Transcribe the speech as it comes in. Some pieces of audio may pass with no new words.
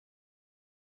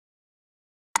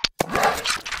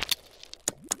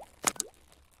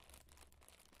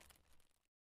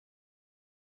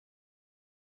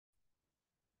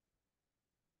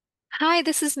Hi,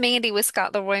 this is Mandy with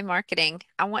Scott Leroy Marketing.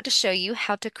 I want to show you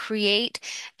how to create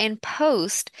and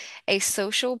post a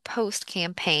social post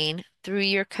campaign through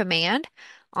your command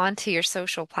onto your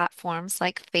social platforms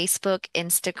like Facebook,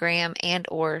 Instagram, and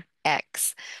or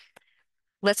X.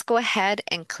 Let's go ahead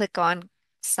and click on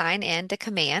Sign in to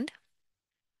Command.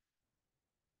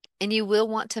 And you will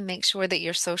want to make sure that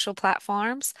your social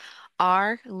platforms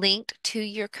are linked to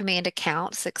your command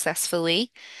account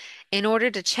successfully. In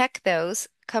order to check those,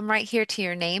 come right here to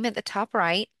your name at the top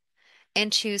right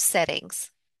and choose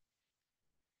Settings.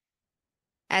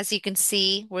 As you can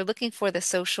see, we're looking for the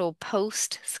social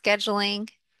post scheduling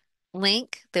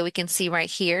link that we can see right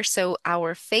here. So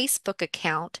our Facebook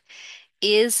account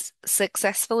is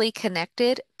successfully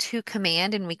connected to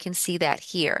Command, and we can see that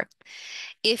here.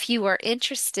 If you are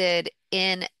interested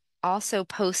in also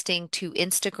posting to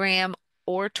Instagram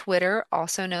or Twitter,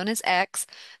 also known as X,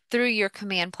 through your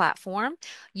command platform,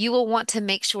 you will want to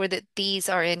make sure that these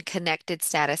are in connected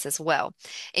status as well.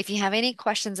 If you have any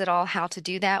questions at all how to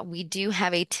do that, we do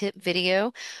have a tip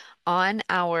video on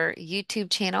our YouTube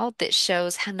channel that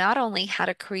shows not only how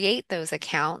to create those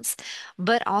accounts,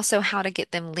 but also how to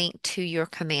get them linked to your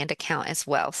command account as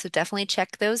well. So definitely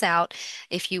check those out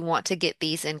if you want to get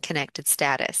these in connected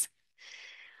status.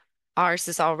 Ours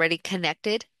is already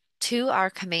connected to our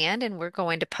command, and we're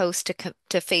going to post to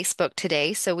Facebook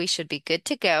today, so we should be good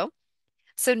to go.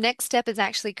 So next step is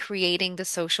actually creating the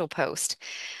social post.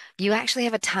 You actually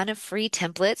have a ton of free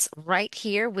templates right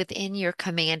here within your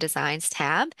Command Designs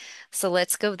tab. So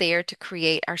let's go there to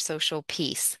create our social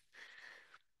piece.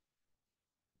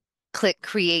 Click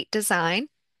Create Design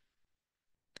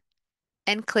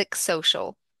and click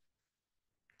Social.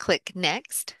 Click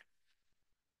Next.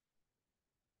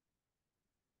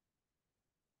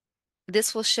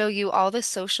 This will show you all the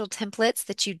social templates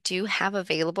that you do have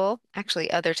available, actually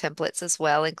other templates as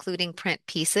well, including print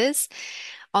pieces.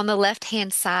 On the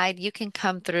left-hand side, you can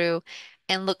come through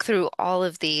and look through all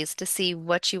of these to see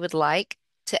what you would like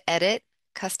to edit,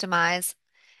 customize,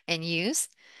 and use.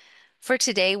 For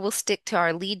today, we'll stick to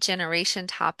our lead generation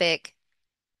topic,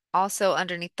 also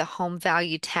underneath the home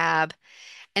value tab.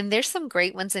 And there's some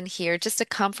great ones in here just to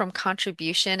come from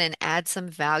contribution and add some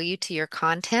value to your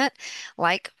content,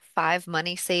 like 5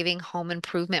 money-saving home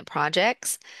improvement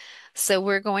projects. So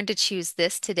we're going to choose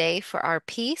this today for our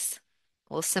piece.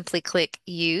 We'll simply click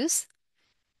Use.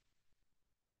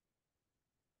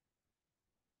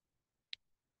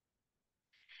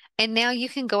 And now you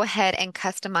can go ahead and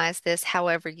customize this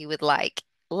however you would like.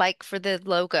 Like for the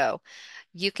logo,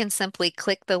 you can simply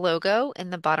click the logo in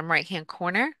the bottom right-hand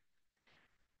corner,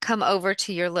 come over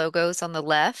to your logos on the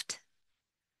left,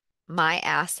 My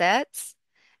Assets,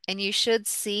 and you should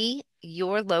see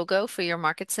your logo for your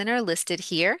market center listed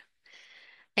here.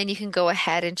 And you can go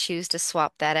ahead and choose to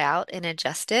swap that out and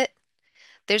adjust it.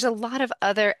 There's a lot of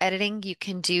other editing you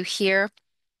can do here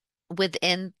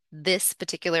within this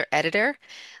particular editor.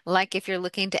 Like if you're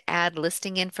looking to add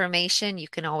listing information, you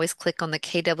can always click on the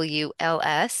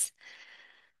KWLS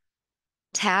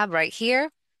tab right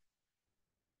here.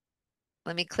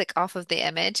 Let me click off of the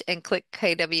image and click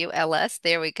KWLS.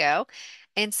 There we go.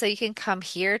 And so you can come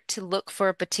here to look for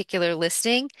a particular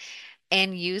listing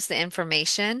and use the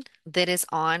information that is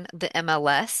on the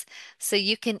MLS. So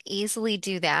you can easily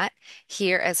do that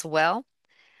here as well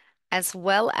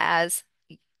as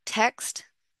text,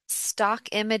 stock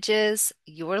images,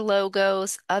 your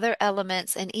logos, other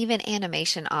elements, and even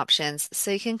animation options.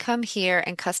 So you can come here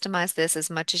and customize this as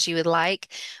much as you would like.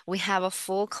 We have a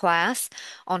full class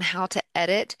on how to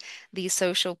edit these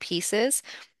social pieces.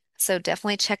 So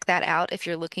definitely check that out if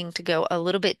you're looking to go a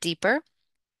little bit deeper.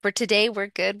 For today, we're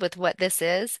good with what this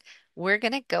is. We're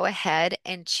going to go ahead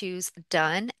and choose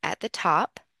Done at the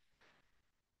top.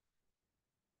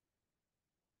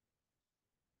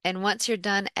 And once you're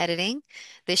done editing,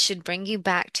 this should bring you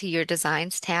back to your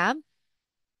Designs tab.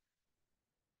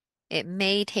 It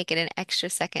may take it an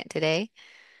extra second today.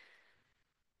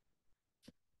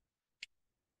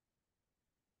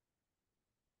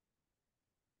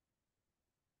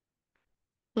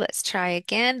 Let's try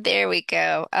again. There we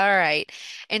go. All right.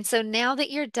 And so now that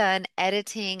you're done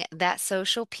editing that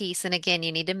social piece, and again,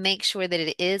 you need to make sure that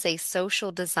it is a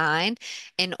social design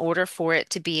in order for it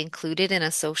to be included in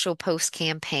a social post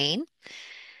campaign.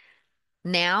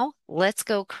 Now let's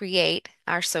go create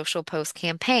our social post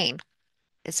campaign.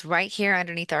 It's right here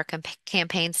underneath our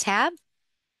campaigns tab.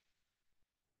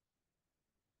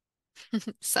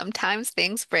 Sometimes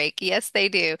things break. Yes, they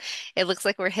do. It looks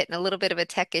like we're hitting a little bit of a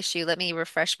tech issue. Let me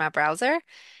refresh my browser.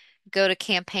 Go to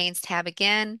Campaigns tab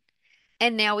again,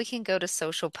 and now we can go to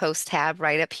Social Post tab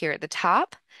right up here at the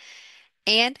top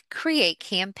and create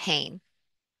campaign.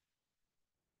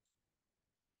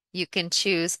 You can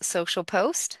choose social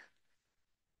post.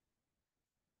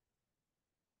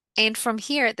 And from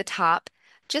here at the top,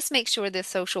 just make sure the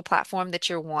social platform that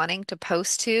you're wanting to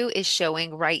post to is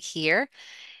showing right here.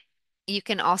 You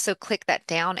can also click that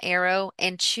down arrow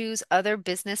and choose other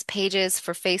business pages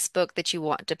for Facebook that you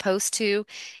want to post to.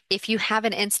 If you have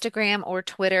an Instagram or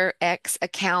Twitter X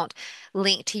account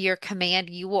linked to your command,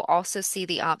 you will also see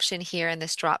the option here in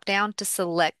this drop down to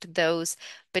select those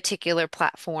particular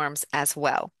platforms as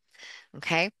well.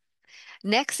 Okay.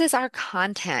 Next is our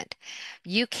content.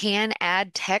 You can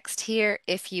add text here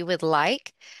if you would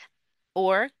like,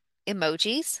 or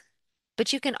emojis,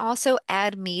 but you can also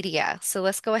add media. So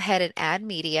let's go ahead and add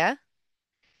media.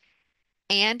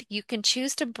 And you can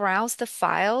choose to browse the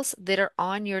files that are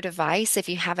on your device if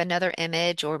you have another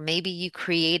image, or maybe you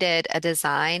created a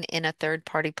design in a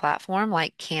third-party platform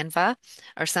like Canva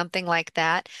or something like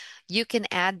that. You can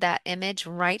add that image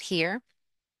right here.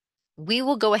 We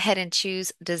will go ahead and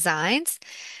choose designs.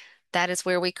 That is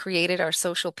where we created our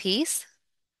social piece.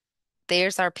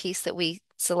 There's our piece that we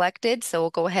selected. So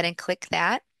we'll go ahead and click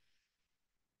that.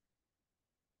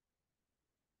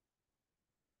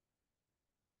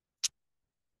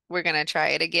 We're going to try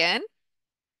it again.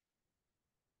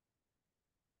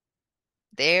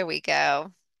 There we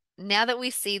go. Now that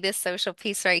we see this social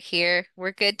piece right here,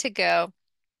 we're good to go.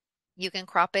 You can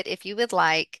crop it if you would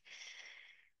like.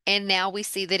 And now we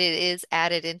see that it is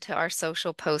added into our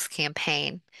social post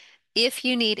campaign. If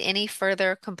you need any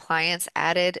further compliance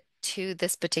added to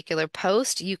this particular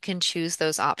post, you can choose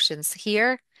those options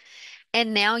here.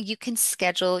 And now you can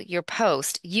schedule your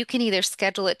post. You can either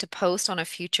schedule it to post on a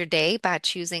future day by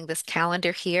choosing this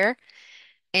calendar here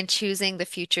and choosing the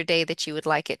future day that you would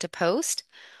like it to post.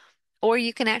 Or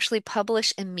you can actually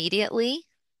publish immediately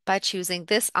by choosing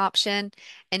this option,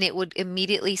 and it would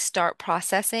immediately start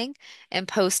processing and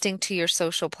posting to your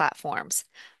social platforms.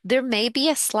 There may be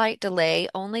a slight delay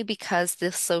only because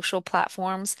the social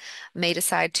platforms may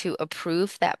decide to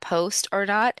approve that post or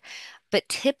not, but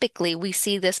typically we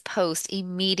see this post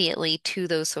immediately to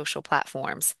those social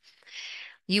platforms.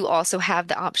 You also have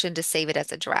the option to save it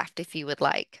as a draft if you would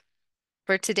like.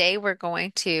 For today, we're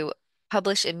going to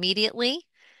publish immediately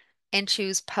and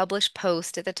choose Publish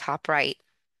Post at the top right.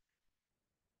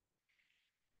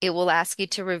 It will ask you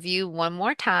to review one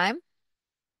more time,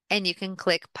 and you can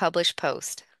click Publish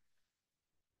Post.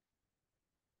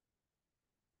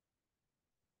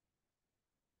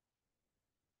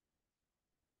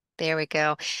 There we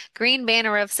go. Green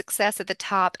banner of success at the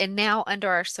top. And now under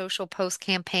our social post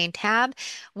campaign tab,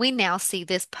 we now see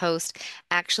this post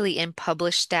actually in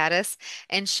published status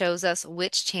and shows us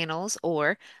which channels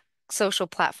or social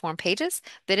platform pages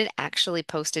that it actually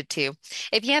posted to.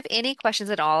 If you have any questions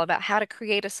at all about how to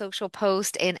create a social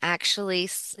post and actually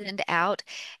send out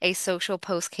a social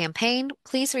post campaign,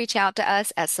 please reach out to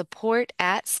us at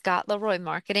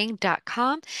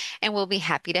support@scottleroymarketing.com and we'll be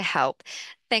happy to help.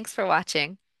 Thanks for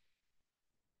watching.